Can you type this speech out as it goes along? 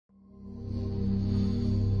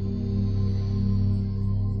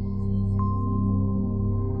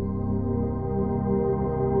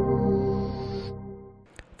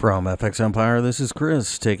From FXEmpire, this is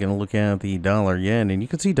Chris taking a look at the dollar yen, and you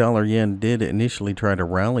can see dollar yen did initially try to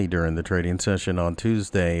rally during the trading session on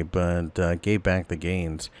Tuesday, but gave back the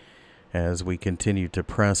gains as we continue to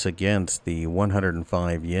press against the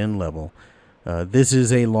 105 yen level. This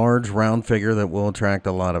is a large round figure that will attract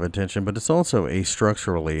a lot of attention, but it's also a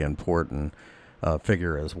structurally important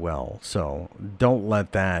figure as well. So don't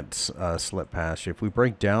let that slip past you. If we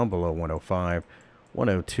break down below 105,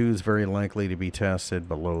 102 is very likely to be tested.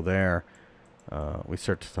 Below there, we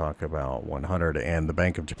start to talk about 100, and the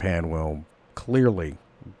Bank of Japan will clearly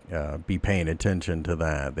be paying attention to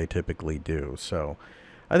that. They typically do. So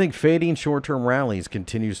I think fading short-term rallies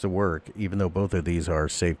continues to work, even though both of these are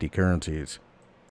safety currencies.